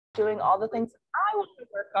doing all the things I want to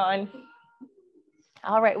work on.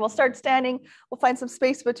 All right, we'll start standing. We'll find some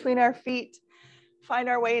space between our feet. Find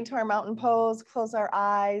our way into our mountain pose, close our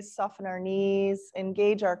eyes, soften our knees,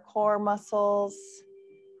 engage our core muscles,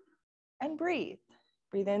 and breathe.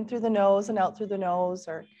 Breathe in through the nose and out through the nose,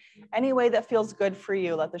 or any way that feels good for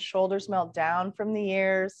you. Let the shoulders melt down from the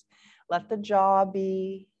ears. Let the jaw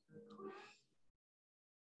be.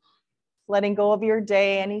 Letting go of your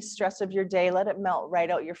day, any stress of your day, let it melt right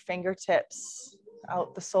out your fingertips,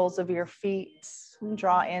 out the soles of your feet, and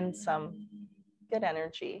draw in some good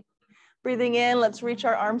energy. Breathing in, let's reach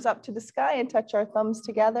our arms up to the sky and touch our thumbs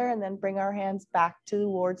together, and then bring our hands back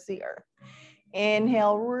towards the earth.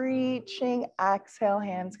 Inhale, reaching, exhale,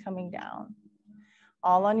 hands coming down.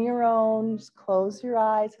 All on your own, just close your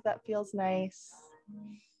eyes if that feels nice.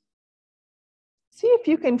 See if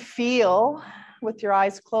you can feel, with your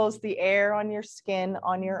eyes closed, the air on your skin,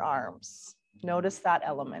 on your arms. Notice that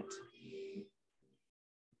element.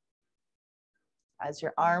 As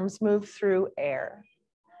your arms move through air.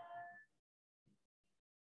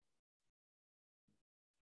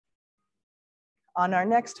 On our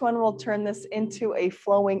next one, we'll turn this into a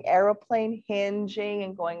flowing aeroplane, hinging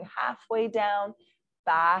and going halfway down,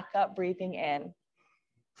 back up, breathing in.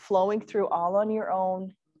 Flowing through all on your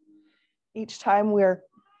own. Each time we're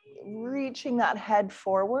reaching that head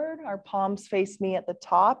forward, our palms face me at the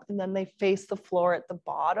top, and then they face the floor at the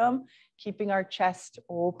bottom, keeping our chest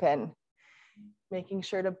open. Making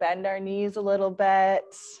sure to bend our knees a little bit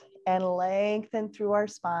and lengthen through our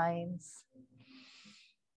spines.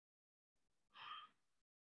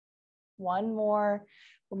 One more.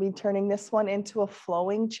 We'll be turning this one into a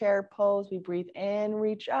flowing chair pose. We breathe in,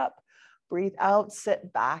 reach up. Breathe out,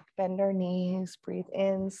 sit back, bend our knees. Breathe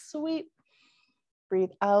in, sweep.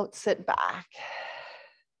 Breathe out, sit back.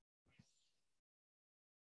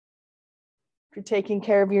 If you're taking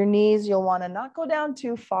care of your knees, you'll want to not go down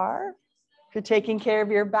too far. If you're taking care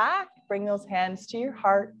of your back, bring those hands to your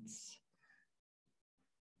hearts.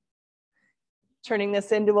 Turning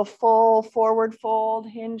this into a full forward fold,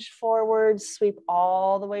 hinge forward, sweep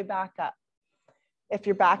all the way back up. If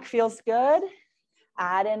your back feels good,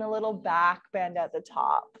 add in a little back bend at the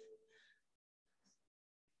top.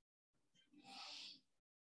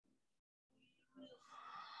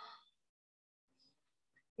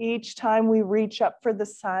 Each time we reach up for the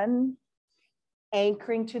sun,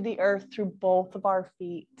 anchoring to the earth through both of our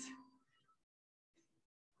feet.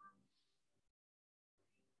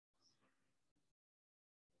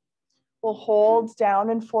 We'll hold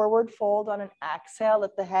down and forward fold on an exhale.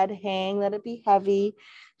 Let the head hang, let it be heavy,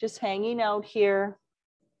 just hanging out here.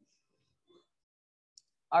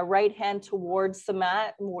 Our right hand towards the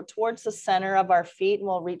mat, more towards the center of our feet, and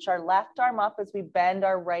we'll reach our left arm up as we bend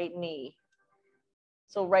our right knee.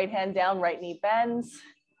 So right hand down, right knee bends,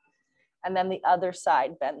 and then the other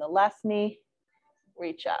side, bend the left knee,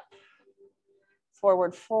 reach up.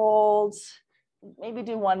 Forward fold, maybe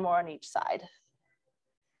do one more on each side.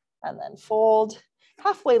 And then fold,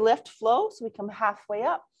 halfway lift, flow, so we come halfway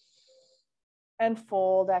up. And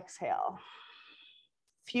fold, exhale.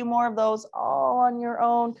 A few more of those all on your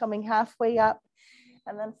own, coming halfway up.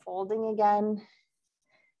 And then folding again.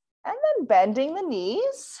 And then bending the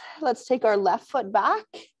knees. Let's take our left foot back.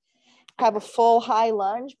 Have a full high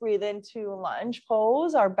lunge. Breathe into lunge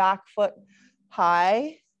pose. Our back foot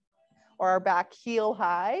high, or our back heel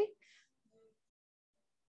high.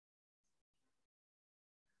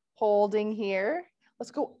 Holding here.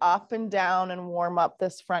 Let's go up and down and warm up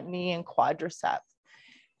this front knee and quadricep.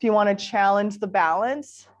 If you want to challenge the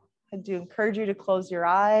balance, I do encourage you to close your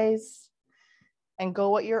eyes and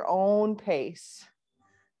go at your own pace.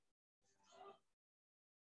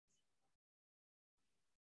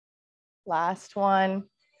 Last one.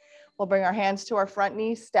 We'll bring our hands to our front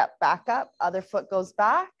knee, step back up, other foot goes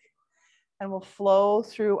back, and we'll flow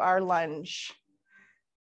through our lunge.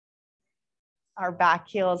 Our back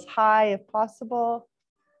heel is high if possible.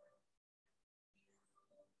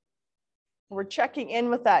 We're checking in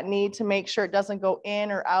with that knee to make sure it doesn't go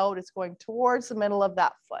in or out. It's going towards the middle of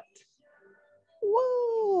that foot.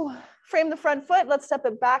 Woo! Frame the front foot. Let's step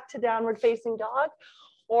it back to downward facing dog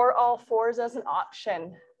or all fours as an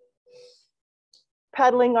option.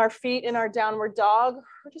 Pedaling our feet in our downward dog.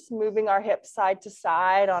 We're just moving our hips side to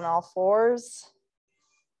side on all fours.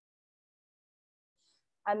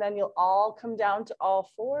 And then you'll all come down to all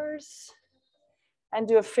fours and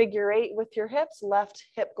do a figure eight with your hips. Left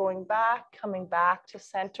hip going back, coming back to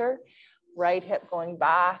center. Right hip going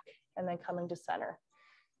back and then coming to center.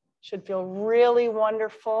 Should feel really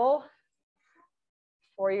wonderful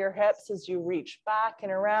for your hips as you reach back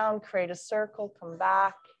and around, create a circle, come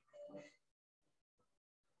back.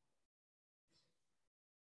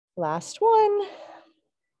 Last one.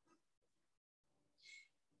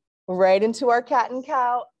 Right into our cat and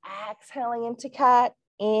cow, exhaling into cat,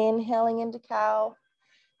 inhaling into cow.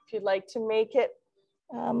 If you'd like to make it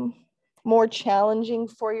more challenging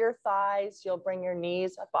for your thighs, you'll bring your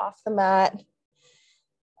knees up off the mat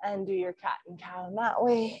and do your cat and cow in that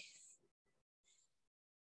way.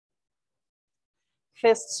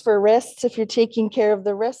 Fists for wrists if you're taking care of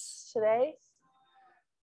the wrists today.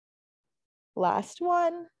 Last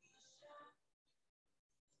one.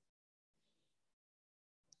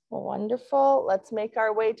 Wonderful. Let's make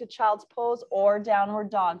our way to child's pose or downward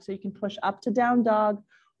dog. So you can push up to down dog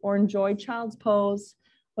or enjoy child's pose,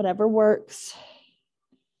 whatever works.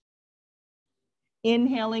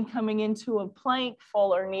 Inhaling, coming into a plank,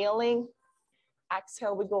 full or kneeling.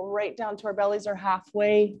 Exhale, we go right down to our bellies or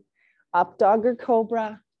halfway. Up dog or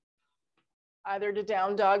cobra. Either to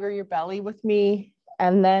down dog or your belly with me.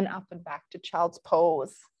 And then up and back to child's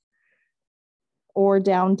pose. Or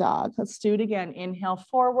down dog. Let's do it again. Inhale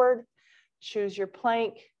forward, choose your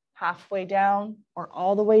plank, halfway down or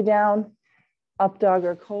all the way down, up dog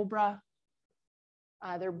or cobra,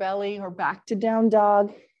 either belly or back to down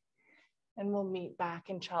dog, and we'll meet back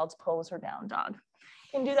in child's pose or down dog.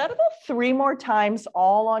 You can do that about 3 more times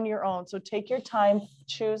all on your own. So take your time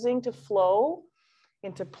choosing to flow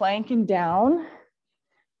into plank and down,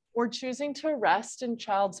 or choosing to rest in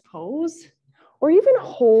child's pose, or even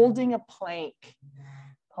holding a plank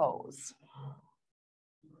pose.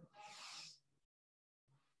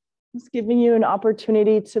 Just giving you an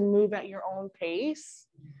opportunity to move at your own pace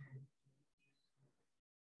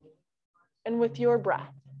and with your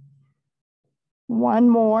breath. One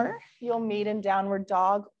more, you'll meet in downward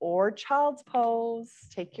dog or child's pose.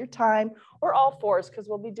 Take your time, or all fours, because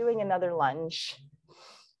we'll be doing another lunge,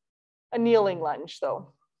 a kneeling lunge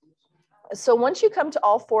though. So once you come to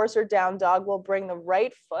all fours or down dog, we'll bring the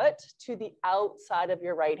right foot to the outside of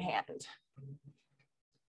your right hand.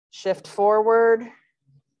 Shift forward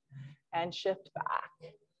and shift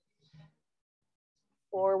back.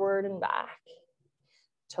 Forward and back.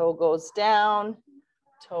 Toe goes down,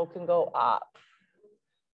 toe can go up.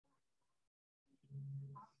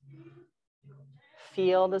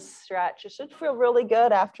 Feel the stretch. It should feel really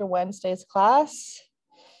good after Wednesday's class.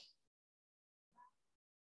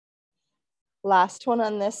 Last one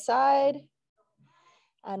on this side,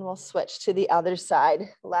 and we'll switch to the other side.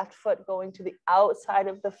 Left foot going to the outside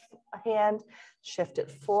of the hand, shift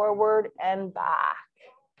it forward and back.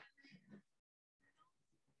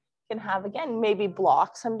 You can have, again, maybe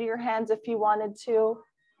blocks under your hands if you wanted to. You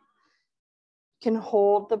can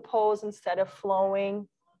hold the pose instead of flowing.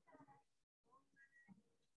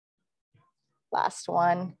 Last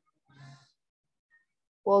one.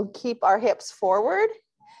 We'll keep our hips forward.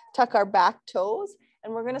 Tuck our back toes,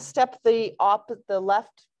 and we're going to step your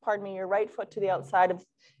right foot to the outside of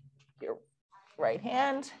your right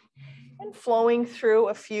hand, and flowing through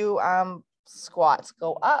a few squats.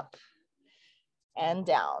 Go up and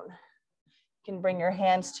down. You can bring your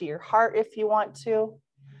hands to your heart if you want to,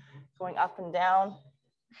 going up and down.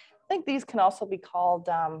 I think these can also be called,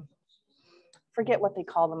 forget what they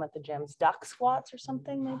call them at the gyms, duck squats or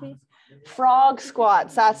something maybe? Frog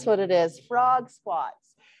squats, that's what it is, frog squats.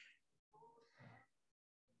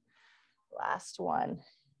 Last one.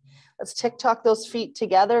 Let's tick-tock those feet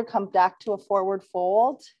together. Come back to a forward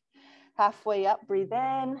fold. Halfway up, breathe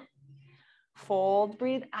in. Fold,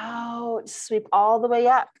 breathe out. Sweep all the way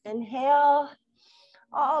up. Inhale.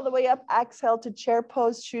 All the way up. Exhale to chair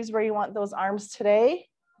pose. Choose where you want those arms today.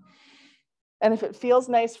 And if it feels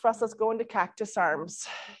nice for us, let's go into cactus arms.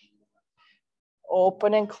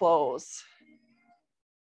 Open and close.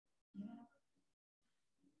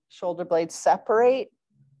 Shoulder blades separate.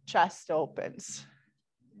 Chest opens.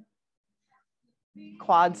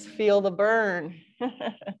 Quads feel the burn.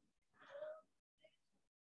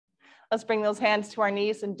 Let's bring those hands to our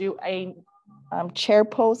knees and do a chair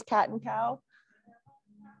pose, cat and cow.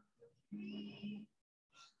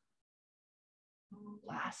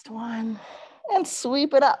 Last one. And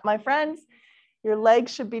sweep it up, my friends. Your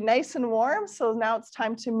legs should be nice and warm. So now it's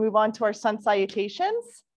time to move on to our sun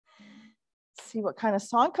salutations. Let's see what kind of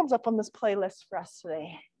song comes up on this playlist for us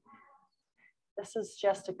today. This is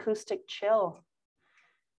just acoustic chill.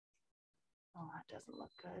 Oh, that doesn't look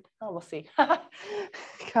good. Oh, we'll see.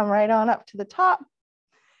 Come right on up to the top.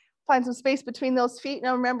 Find some space between those feet.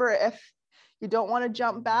 Now remember, if you don't want to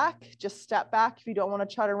jump back, just step back. If you don't want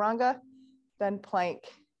to chaturanga, then plank.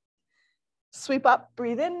 Sweep up,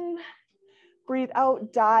 breathe in, breathe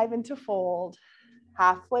out, dive into fold.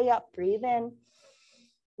 Halfway up, breathe in.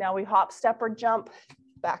 Now we hop, step, or jump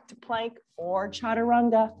back to plank or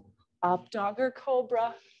chaturanga, up dog or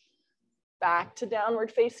cobra. Back to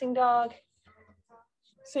downward facing dog.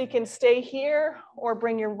 So you can stay here or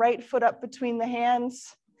bring your right foot up between the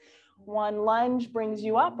hands. One lunge brings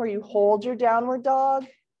you up, or you hold your downward dog.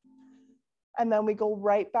 And then we go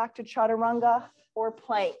right back to chaturanga or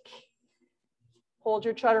plank. Hold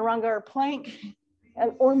your chaturanga or plank,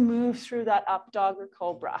 or move through that up dog or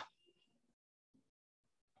cobra.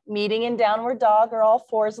 Meeting in downward dog or all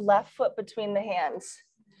fours, left foot between the hands.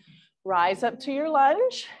 Rise up to your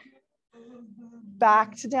lunge.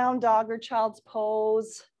 Back to down dog or child's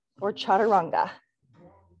pose or chaturanga.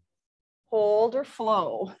 Hold or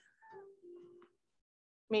flow.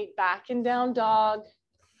 Meet back in down dog.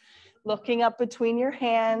 Looking up between your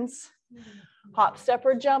hands. Hop, step,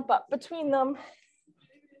 or jump up between them.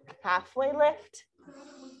 Halfway lift.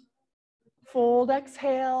 Fold,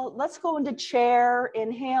 exhale. Let's go into chair.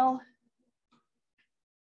 Inhale.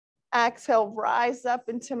 Exhale, rise up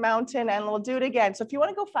into mountain, and we'll do it again. So if you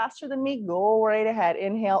want to go faster than me, go right ahead.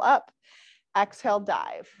 Inhale up, exhale,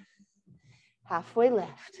 dive. Halfway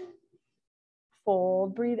lift.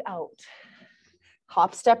 Fold, breathe out.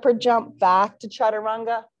 Hop, step, or jump back to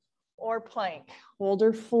chaturanga or plank. Hold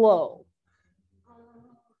or flow.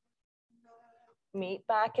 Meet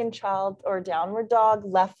back in child or downward dog,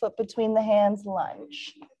 left foot between the hands,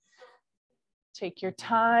 lunge. Take your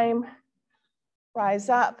time, rise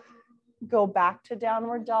up. Go back to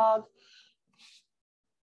downward dog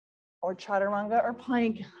or chaturanga or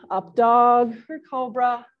plank, up dog or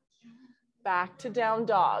cobra, back to down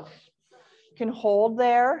dog. You can hold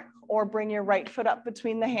there or bring your right foot up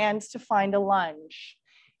between the hands to find a lunge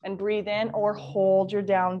and breathe in, or hold your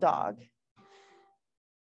down dog.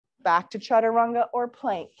 Back to chaturanga or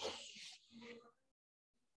plank,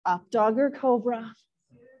 up dog or cobra.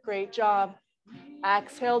 Great job.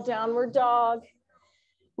 Exhale, downward dog.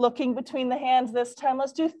 Looking between the hands this time.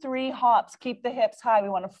 Let's do 3 hops. Keep the hips high. We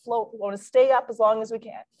want to float. We want to stay up as long as we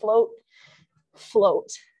can. Float, float.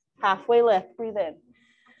 Halfway lift. Breathe in.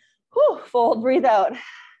 Whew, fold, breathe out.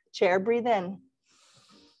 Chair, breathe in.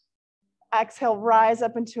 Exhale, rise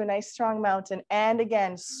up into a nice strong mountain. And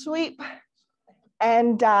again, sweep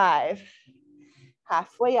and dive.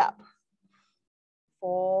 Halfway up.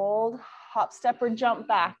 Fold, hop, step, or jump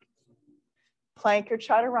back. Plank or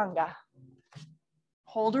chaturanga.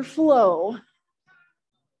 Hold or flow.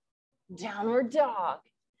 Downward dog.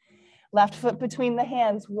 Left foot between the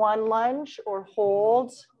hands. One lunge or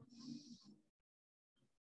hold.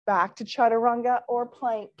 Back to chaturanga or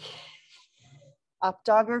plank. Up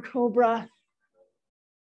dog or cobra.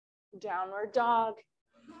 Downward dog.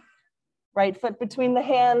 Right foot between the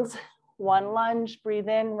hands. One lunge. Breathe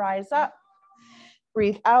in, rise up.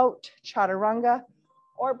 Breathe out, chaturanga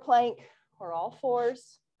or plank or all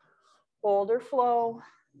fours. Hold or flow.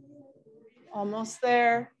 Almost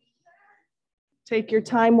there. Take your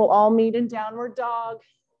time. We'll all meet in downward dog.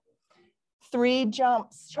 3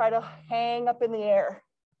 jumps. Try to hang up in the air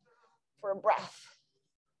for a breath.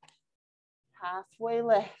 Halfway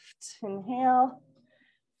lift. Inhale.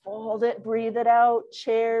 Fold it. Breathe it out.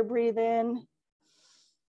 Chair. Breathe in.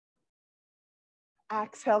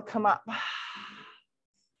 Exhale. Come up.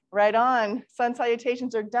 Right on. Sun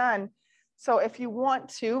salutations are done. So if you want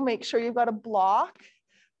to, make sure you've got a block.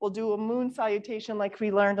 We'll do a moon salutation like we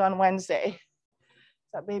learned on Wednesday.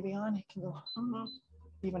 Is that baby on? It can go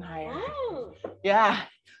even higher. Yeah,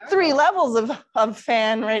 3 levels of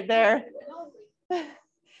fan right there.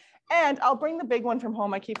 And I'll bring the big one from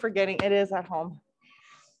home. I keep forgetting it is at home.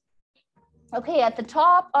 Okay, at the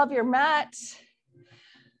top of your mat,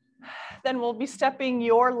 then we'll be stepping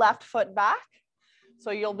your left foot back. So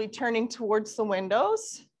you'll be turning towards the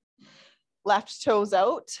windows. Left toes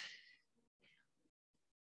out.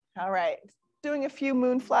 All right, doing a few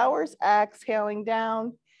moonflowers, exhaling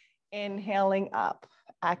down, inhaling up,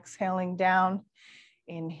 exhaling down,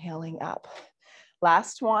 inhaling up.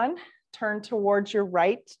 Last one, turn towards your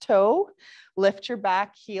right toe, lift your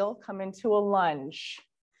back heel, come into a lunge.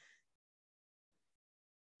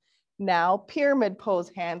 Now pyramid pose,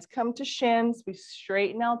 hands come to shins, we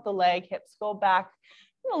straighten out the leg, hips go back,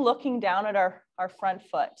 looking down at our front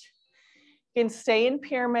foot. You can stay in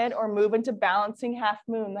pyramid or move into balancing half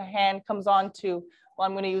moon. The hand comes on to, well,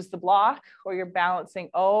 I'm going to use the block, or you're balancing,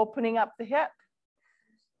 opening up the hip.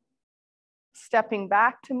 Stepping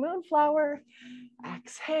back to moonflower.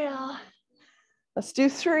 Exhale. Let's do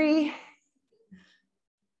 3.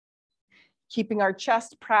 Keeping our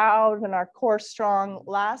chest proud and our core strong.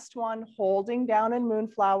 Last one, holding down in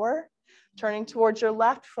moonflower. Turning towards your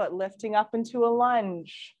left foot, lifting up into a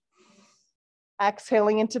lunge.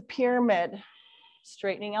 Exhaling into pyramid,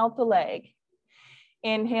 straightening out the leg.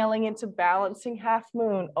 Inhaling into balancing half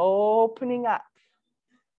moon, opening up.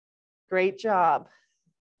 Great job.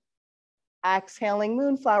 Exhaling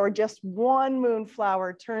moonflower, just one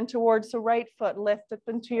moonflower. Turn towards the right foot, lift up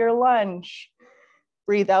into your lunge.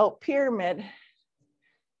 Breathe out, pyramid.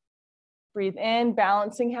 Breathe in,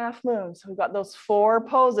 balancing half moon. So we've got those 4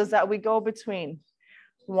 poses that we go between.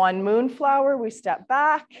 One moonflower, we step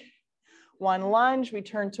back. One lunge, we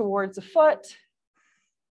turn towards the foot.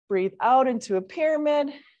 Breathe out into a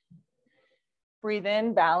pyramid. Breathe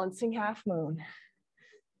in, balancing half moon.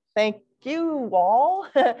 Thank you all.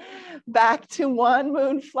 Back to one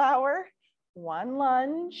moonflower, one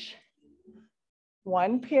lunge,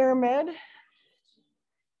 one pyramid,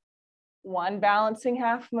 one balancing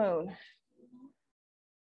half moon.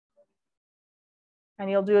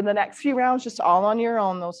 And you'll do in the next few rounds just all on your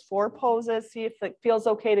own, those 4 poses. See if it feels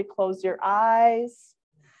okay to close your eyes,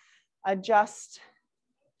 adjust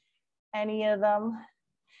any of them.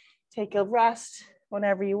 Take a rest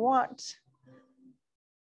whenever you want.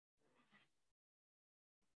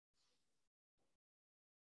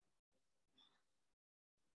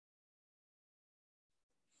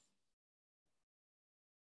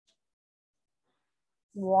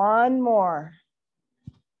 One more.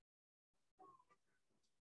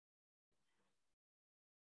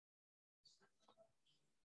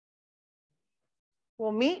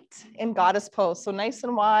 We'll meet in goddess pose. So nice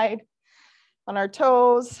and wide on our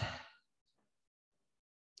toes.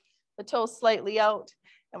 The toes slightly out,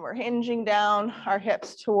 and we're hinging down our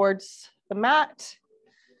hips towards the mat.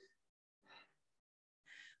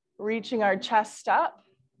 Reaching our chest up.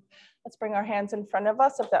 Let's bring our hands in front of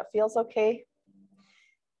us if that feels okay.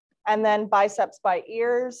 And then biceps by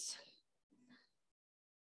ears.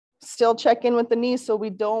 Still check in with the knees, so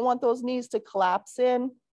we don't want those knees to collapse in.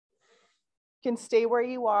 You can stay where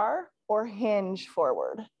you are or hinge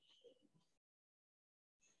forward.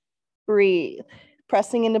 Breathe.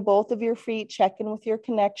 Pressing into both of your feet, check in with your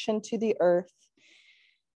connection to the earth.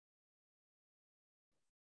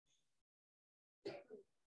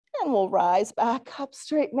 And we'll rise back up,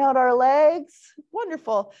 straighten out our legs.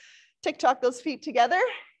 Wonderful. Tick-tock those feet together.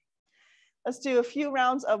 Let's do a few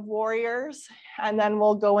rounds of warriors, and then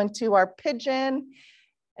we'll go into our pigeon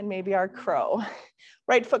and maybe our crow.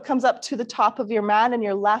 Right foot comes up to the top of your mat and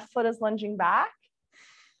your left foot is lunging back.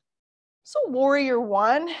 So warrior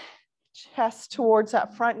 1, chest towards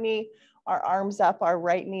that front knee, our arms up, our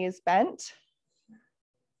right knee is bent.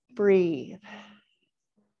 Breathe.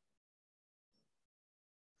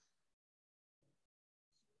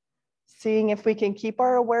 Seeing if we can keep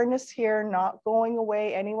our awareness here, not going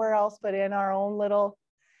away anywhere else, but in our own little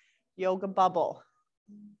yoga bubble.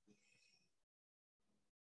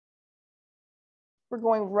 We're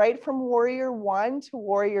going right from warrior 1 to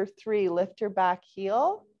warrior 3. Lift your back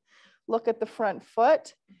heel, look at the front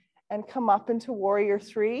foot, and come up into warrior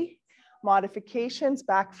 3. Modifications,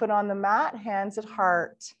 back foot on the mat, hands at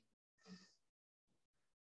heart.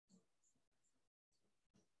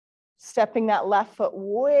 Stepping that left foot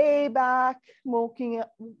way back, moving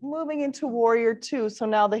into warrior 2. So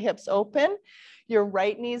now the hips open, your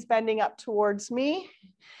right knee is bending up towards me,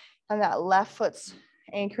 and that left foot's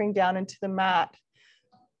anchoring down into the mat.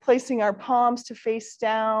 Placing our palms to face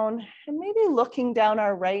down, and maybe looking down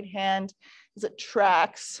our right hand as it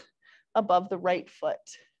tracks above the right foot.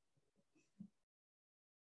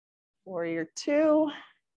 Warrior 2.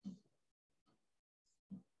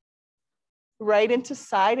 Right into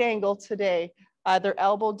side angle today, either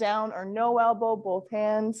elbow down or no elbow, both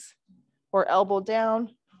hands, or elbow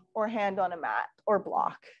down, or hand on a mat or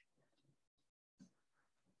block.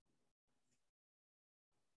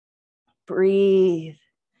 Breathe.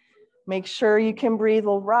 Make sure you can breathe.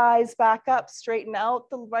 We'll rise back up, straighten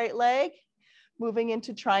out the right leg, moving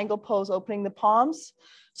into triangle pose, opening the palms.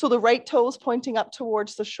 So the right toes pointing up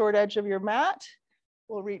towards the short edge of your mat.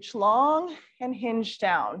 We'll reach long and hinge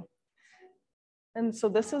down. And so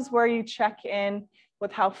this is where you check in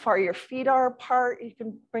with how far your feet are apart. You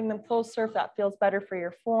can bring them closer if that feels better for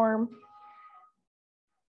your form.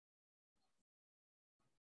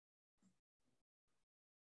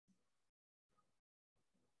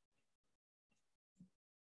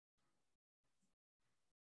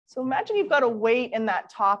 So imagine you've got a weight in that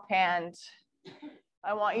top hand.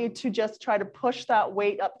 I want you to just try to push that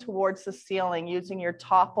weight up towards the ceiling using your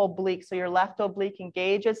top oblique. So your left oblique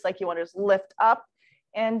engages, like you want to just lift up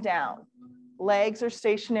and down. Legs are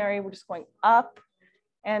stationary. We're just going up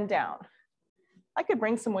and down. I could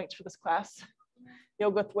bring some weights for this class.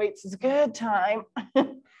 Yoga with weights is a good time.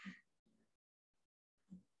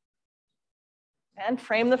 And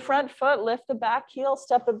frame the front foot, lift the back heel,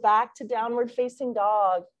 step it back to downward facing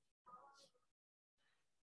dog.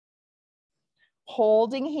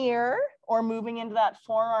 holding here or moving into that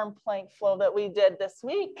forearm plank flow that we did this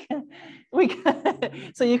week.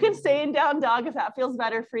 So you can stay in down dog if that feels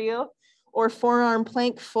better for you, or forearm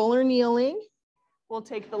plank, full or kneeling. We'll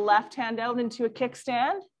take the left hand out into a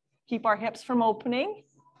kickstand, keep our hips from opening,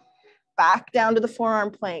 back down to the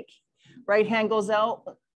forearm plank. Right hand goes out,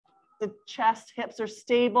 the chest, hips are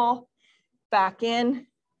stable, back in.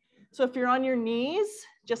 So if you're on your knees,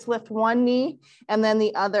 just lift one knee and then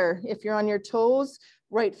the other. If you're on your toes,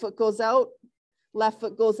 right foot goes out, left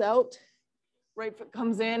foot goes out, right foot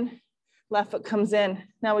comes in, left foot comes in.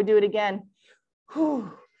 Now we do it again.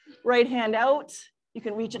 Whew. Right hand out. You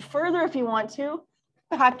can reach it further if you want to.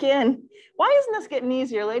 Back in. Why isn't this getting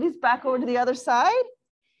easier, ladies? Back over to the other side.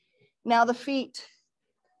 Now the feet.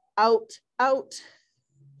 Out, out,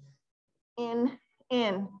 in,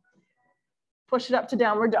 in. Push it up to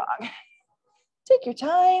downward dog. Take your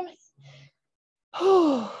time.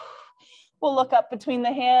 We'll look up between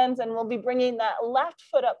the hands and we'll be bringing that left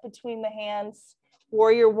foot up between the hands.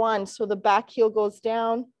 Warrior one. So the back heel goes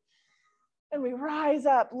down and we rise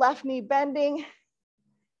up, left knee bending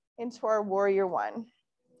into our warrior one.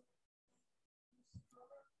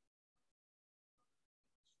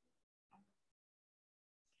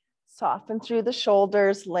 Soften through the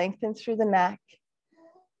shoulders, lengthen through the neck.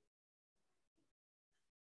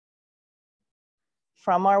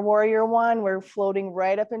 From our warrior one, we're floating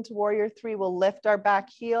right up into warrior three. We'll lift our back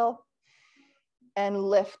heel and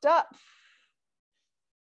lift up,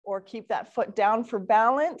 or keep that foot down for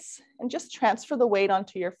balance and just transfer the weight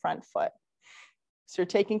onto your front foot. So you're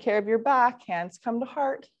taking care of your back, hands come to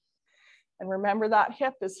heart. And remember that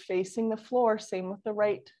hip is facing the floor, same with the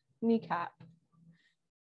right kneecap.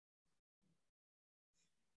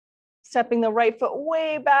 Stepping the right foot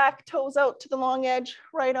way back, toes out to the long edge,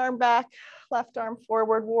 right arm back, left arm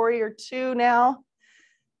forward, warrior two now.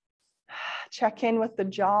 Check in with the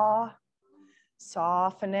jaw,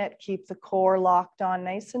 soften it, keep the core locked on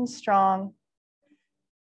nice and strong.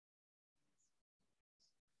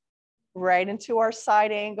 Right into our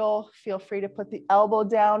side angle. Feel free to put the elbow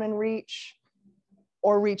down and reach,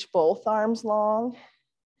 or reach both arms long.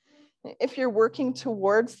 If you're working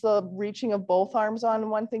towards the reaching of both arms on,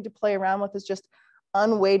 one thing to play around with is just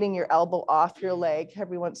unweighting your elbow off your leg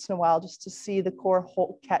every once in a while, just to see the core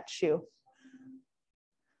hold, catch you.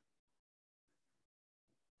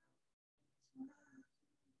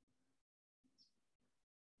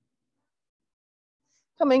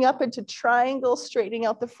 Coming up into triangle, straightening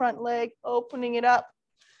out the front leg, opening it up.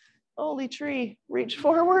 Holy tree, reach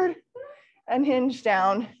forward and hinge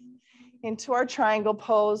down into our triangle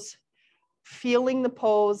pose. Feeling the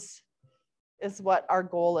pose is what our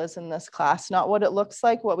goal is in this class, not what it looks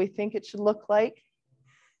like, what we think it should look like.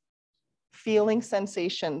 Feeling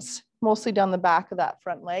sensations, mostly down the back of that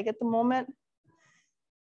front leg at the moment.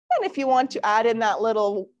 And if you want to add in that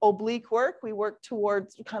little oblique work, we work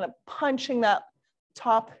towards kind of punching that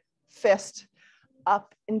top fist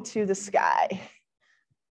up into the sky.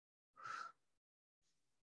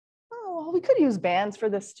 Oh, well, we could use bands for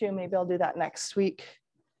this too. Maybe I'll do that next week.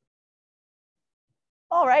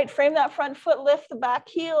 All right, frame that front foot, lift the back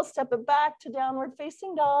heel, step it back to downward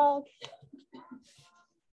facing dog.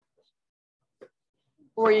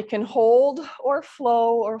 Or you can hold or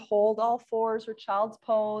flow or hold all fours or child's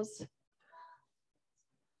pose.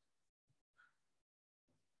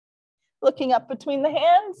 Looking up between the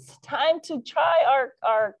hands, time to try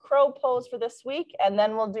our crow pose for this week, and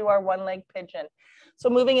then we'll do our one leg pigeon. So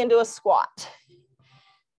moving into a squat.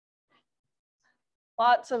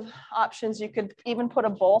 Lots of options. You could even put a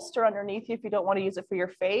bolster underneath you if you don't want to use it for your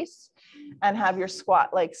face, and have your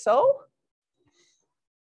squat like so.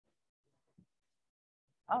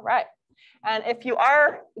 All right. And if you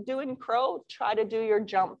are doing crow, try to do your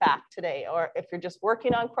jump back today. Or if you're just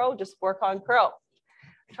working on crow, just work on crow.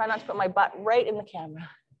 Try not to put my butt right in the camera.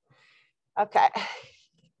 Okay.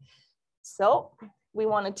 So we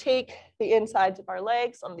want to take the insides of our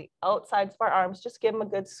legs on the outsides of our arms, just give them a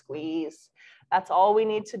good squeeze. That's all we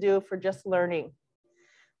need to do for just learning.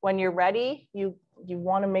 When you're ready, you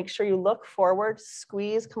want to make sure you look forward,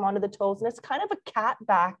 squeeze, come onto the toes. And it's kind of a cat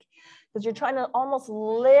back because you're trying to almost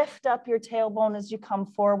lift up your tailbone as you come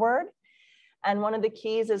forward. And one of the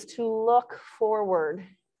keys is to look forward.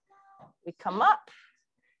 We come up,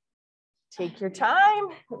 take your time,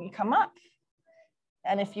 we come up.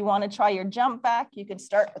 And if you want to try your jump back, you can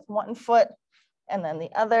start with one foot and then the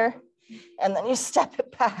other, and then you step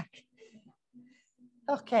it back.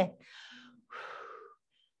 Okay.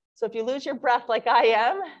 So if you lose your breath like I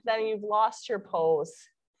am, then you've lost your pose.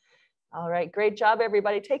 All right, great job,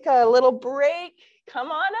 everybody. Take a little break.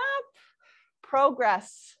 Come on up.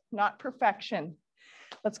 Progress, not perfection.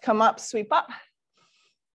 Let's come up, sweep up.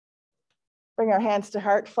 Bring our hands to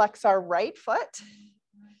heart, flex our right foot.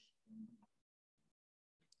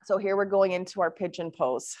 So here we're going into our pigeon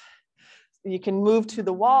pose. You can move to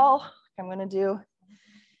the wall, like I'm gonna do,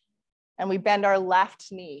 and we bend our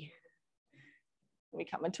left knee. We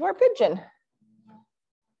come into our pigeon.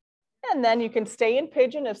 And then you can stay in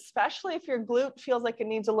pigeon, especially if your glute feels like it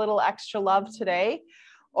needs a little extra love today,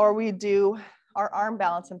 or we do our arm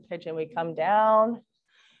balance in pigeon. We come down,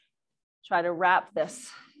 try to wrap this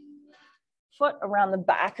foot around the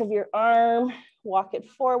back of your arm, walk it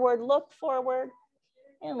forward, look forward,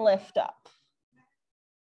 and lift up.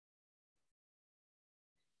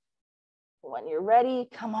 When you're ready,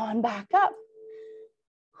 come on back up.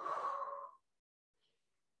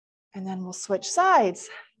 And then we'll switch sides.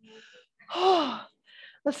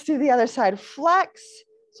 Let's do the other side. Flex.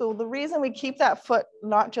 So the reason we keep that foot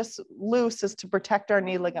not just loose is to protect our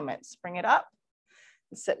knee ligaments. Bring it up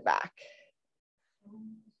and sit back.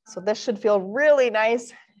 So this should feel really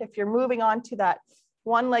nice. If you're moving on to that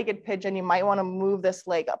one-legged pigeon, you might want to move this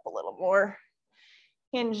leg up a little more.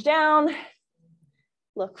 Hinge down,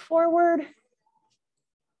 look forward.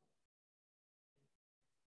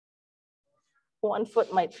 One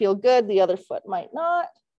foot might feel good, the other foot might not.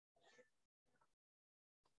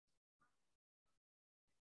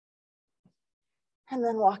 And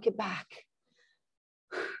then walk it back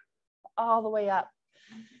all the way up.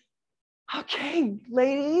 Okay,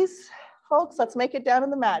 ladies, folks, let's make it down on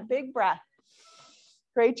the mat. Big breath.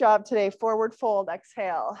 Great job today. Forward fold,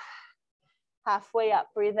 exhale. Halfway up,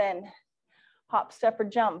 breathe in. Hop, step, or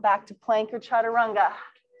jump back to plank or chaturanga.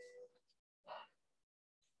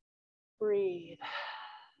 Breathe.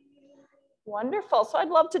 Wonderful. So I'd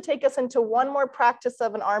love to take us into one more practice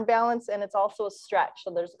of an arm balance, and it's also a stretch.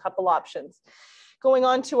 So there's a couple options. Going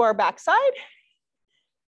on to our backside.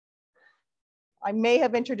 I may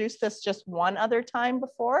have introduced this just one other time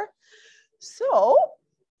before. So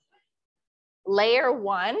layer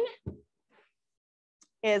one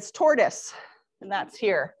is tortoise, and that's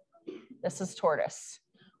here. This is tortoise.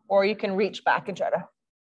 Or you can reach back and try to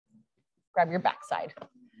grab your backside.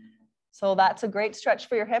 So that's a great stretch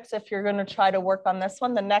for your hips if you're going to try to work on this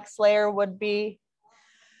one. The next layer would be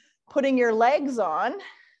putting your legs on.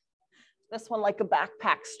 This one like a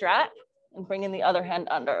backpack strap, and bringing the other hand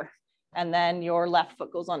under. And then your left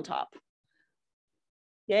foot goes on top.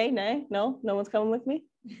 Yay, nay, no one's coming with me?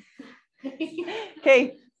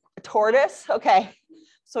 Okay, tortoise, okay.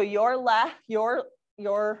 So your left,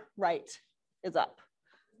 your right is up.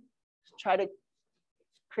 Try to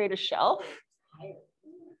create a shelf.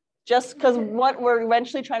 Just because what we're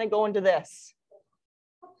eventually trying to go into this.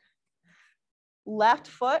 Left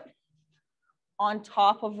foot on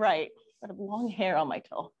top of right. I have long hair on my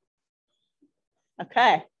toe.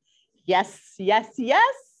 Okay. Yes, yes,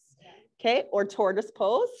 yes. Okay, or tortoise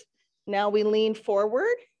pose. Now we lean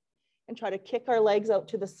forward and try to kick our legs out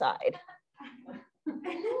to the side.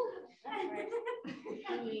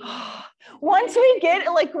 Once we get,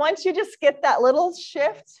 once you just get that little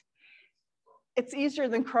shift, it's easier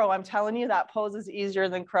than crow. I'm telling you, that pose is easier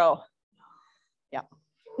than crow. Yeah.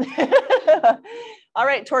 All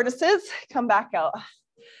right, tortoises, come back out.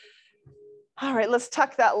 All right, let's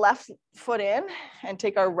tuck that left foot in and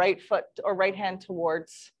take our right foot or right hand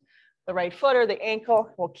towards the right foot or the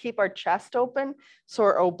ankle. We'll keep our chest open. So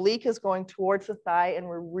our oblique is going towards the thigh and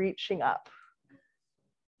we're reaching up.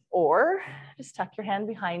 Or just tuck your hand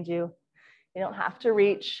behind you. You don't have to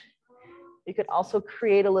reach. You could also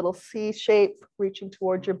create a little C shape, reaching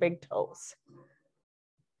towards your big toes.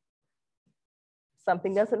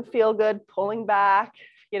 Something doesn't feel good, pulling back,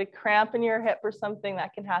 get a cramp in your hip or something,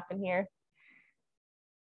 that can happen here.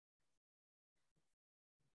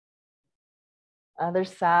 Other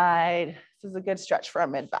side. This is a good stretch for our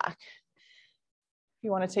mid-back. If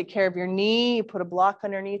you want to take care of your knee, you put a block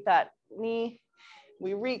underneath that knee.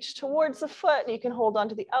 We reach towards the foot. You can hold on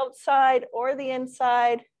to the outside or the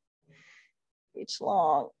inside. Reach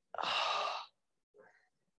long.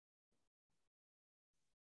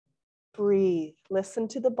 Breathe. Listen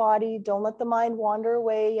to the body. Don't let the mind wander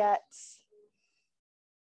away yet.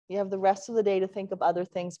 You have the rest of the day to think of other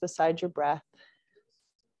things besides your breath.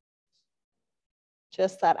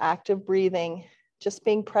 Just that active breathing, just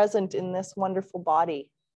being present in this wonderful body.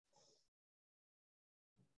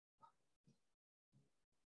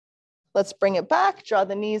 Let's bring it back, draw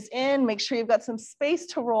the knees in, make sure you've got some space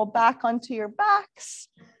to roll back onto your backs.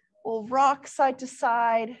 We'll rock side to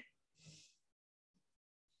side.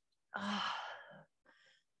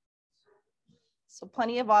 So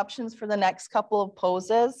plenty of options for the next couple of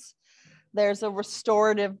poses. There's a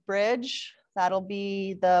restorative bridge, That'll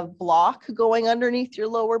be the block going underneath your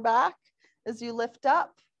lower back as you lift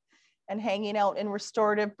up and hanging out in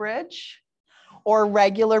restorative bridge or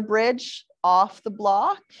regular bridge off the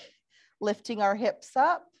block, lifting our hips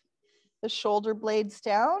up, the shoulder blades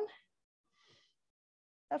down.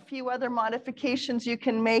 A few other modifications you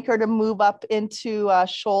can make are to move up into a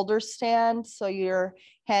shoulder stand. So your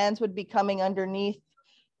hands would be coming underneath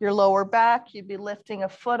your lower back. You'd be lifting a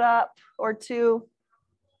foot up or two.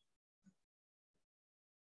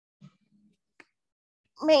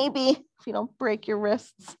 Maybe if you don't break your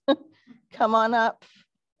wrists, come on up.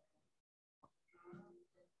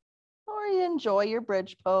 Or you enjoy your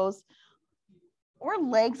bridge pose. Or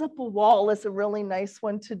legs up a wall is a really nice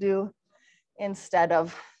one to do instead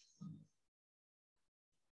of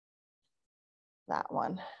that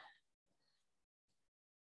one.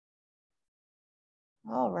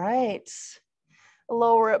 All right.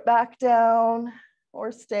 Lower it back down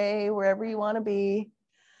or stay wherever you want to be.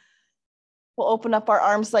 We'll open up our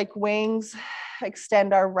arms like wings,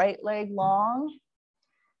 extend our right leg long.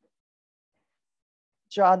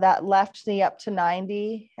 Draw that left knee up to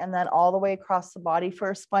 90 and then all the way across the body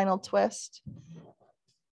for a spinal twist.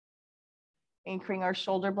 Anchoring our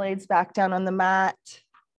shoulder blades back down on the mat.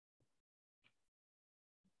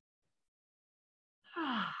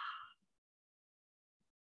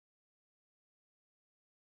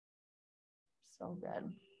 So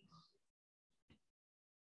good.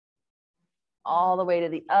 All the way to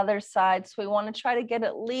the other side. So we want to try to get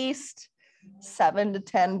at least 7 to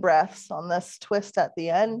 10 breaths on this twist at the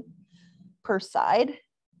end per side.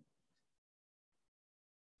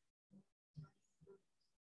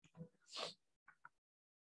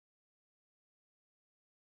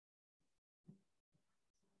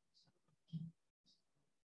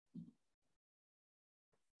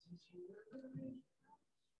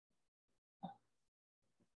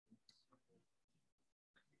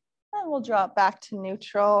 And we'll drop back to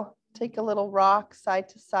neutral. Take a little rock side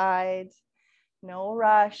to side. No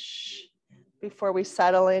rush before we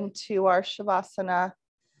settle into our Shavasana.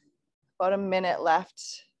 About a minute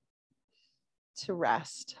left to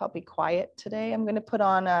rest. I'll be quiet today. I'm going to put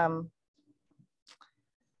on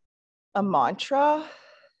a mantra.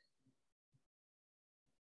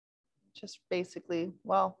 Just basically,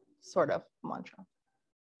 well, sort of mantra.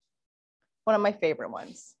 One of my favorite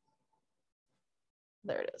ones.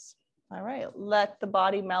 There it is. All right, let the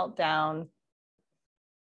body melt down.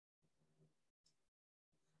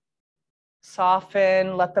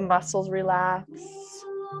 Soften, let the muscles relax.